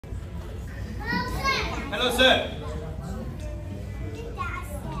Hello, sir.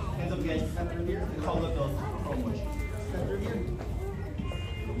 Hands up, guys. Center here. Call up those. Center here.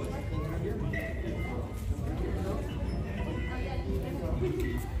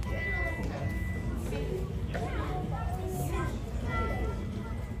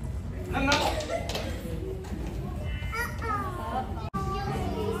 No.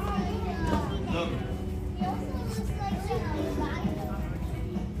 Look.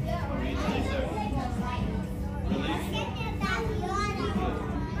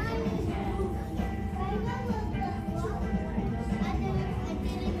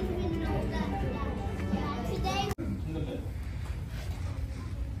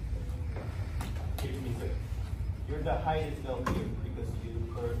 You're the highest down here because you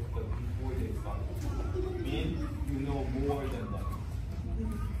heard the before they started. Means you know more than them.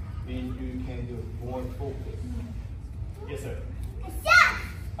 Means you can do more focus. Yes, sir.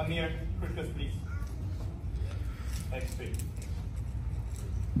 Amir, focus, please. Next straight.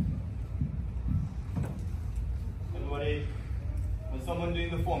 Everybody, when someone doing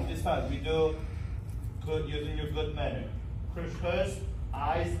the form, this time we do good using your good manner. Crisscross,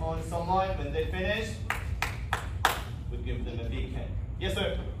 eyes on someone. When they finish, we give them a big hand. Yes,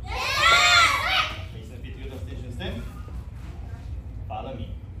 sir. Face and feet together, station step. Follow me.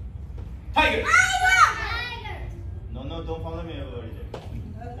 Tiger. No, don't follow me, everybody.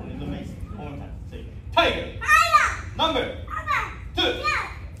 Only the mace. One more time. Say tiger. Number 2.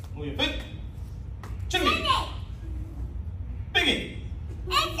 Move your foot. Chimney. Begin.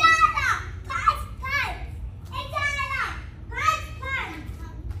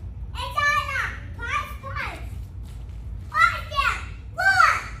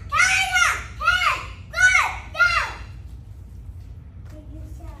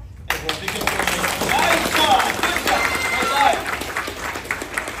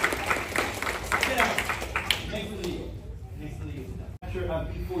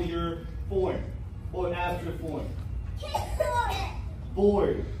 Before you're born or after born.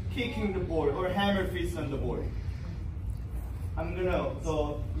 Board, kicking the board or hammer fists on the board. I'm gonna,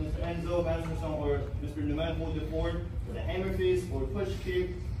 so Mr. Enzo, Manson, or Mr. Newman hold the board for the hammer fist or push kick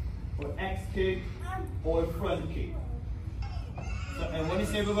or X kick or front kick. So, and when you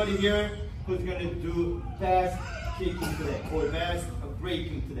see everybody here, who's gonna do fast kicking today or fast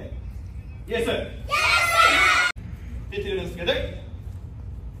breaking today? Yes, sir. Yes, sir. Together.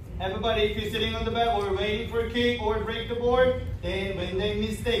 Everybody, if you're sitting on the bed or waiting for a kick or break the board, then when they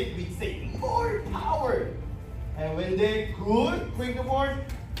mistake, we say more power. And when they good break the board,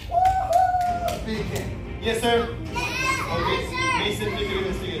 woohoo! Big hand. Yes, sir? Yes, okay, face and feet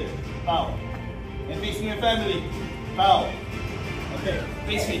together. Bow. And facing your family. Bow. Okay,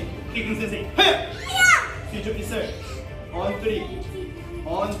 face feet. Kicking sensei. Future sir. On 3.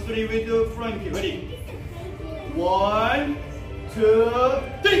 On 3 with the front kick. Ready? 1, 2,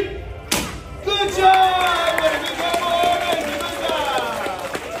 3. Good job! Good job!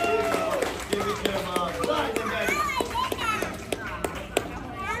 Give it to mom. Slide them back.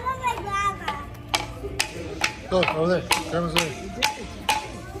 Go, over there. Grandma's over there.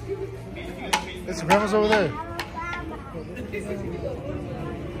 Listen, Grandma's over there.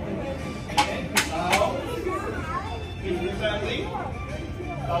 Keep your family.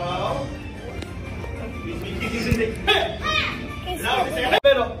 Hello. Now, say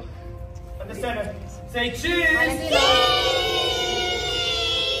middle. On the center. Say cheese. Cheese.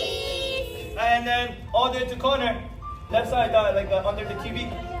 And then all the way to corner. Left side, like under the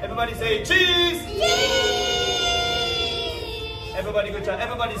TV. Everybody say cheese. Cheese. Everybody, good job.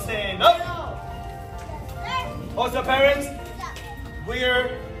 Everybody stand up. Also, parents,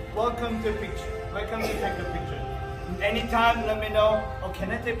 we're welcome to picture. Welcome to take a picture. Anytime, let me know. Oh, can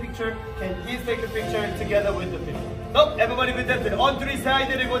I take a picture? Can he take a picture together with the picture? Nope, everybody with that. On 3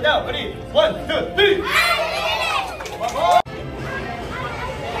 sides, they go down. Ready? 1, 2, 3.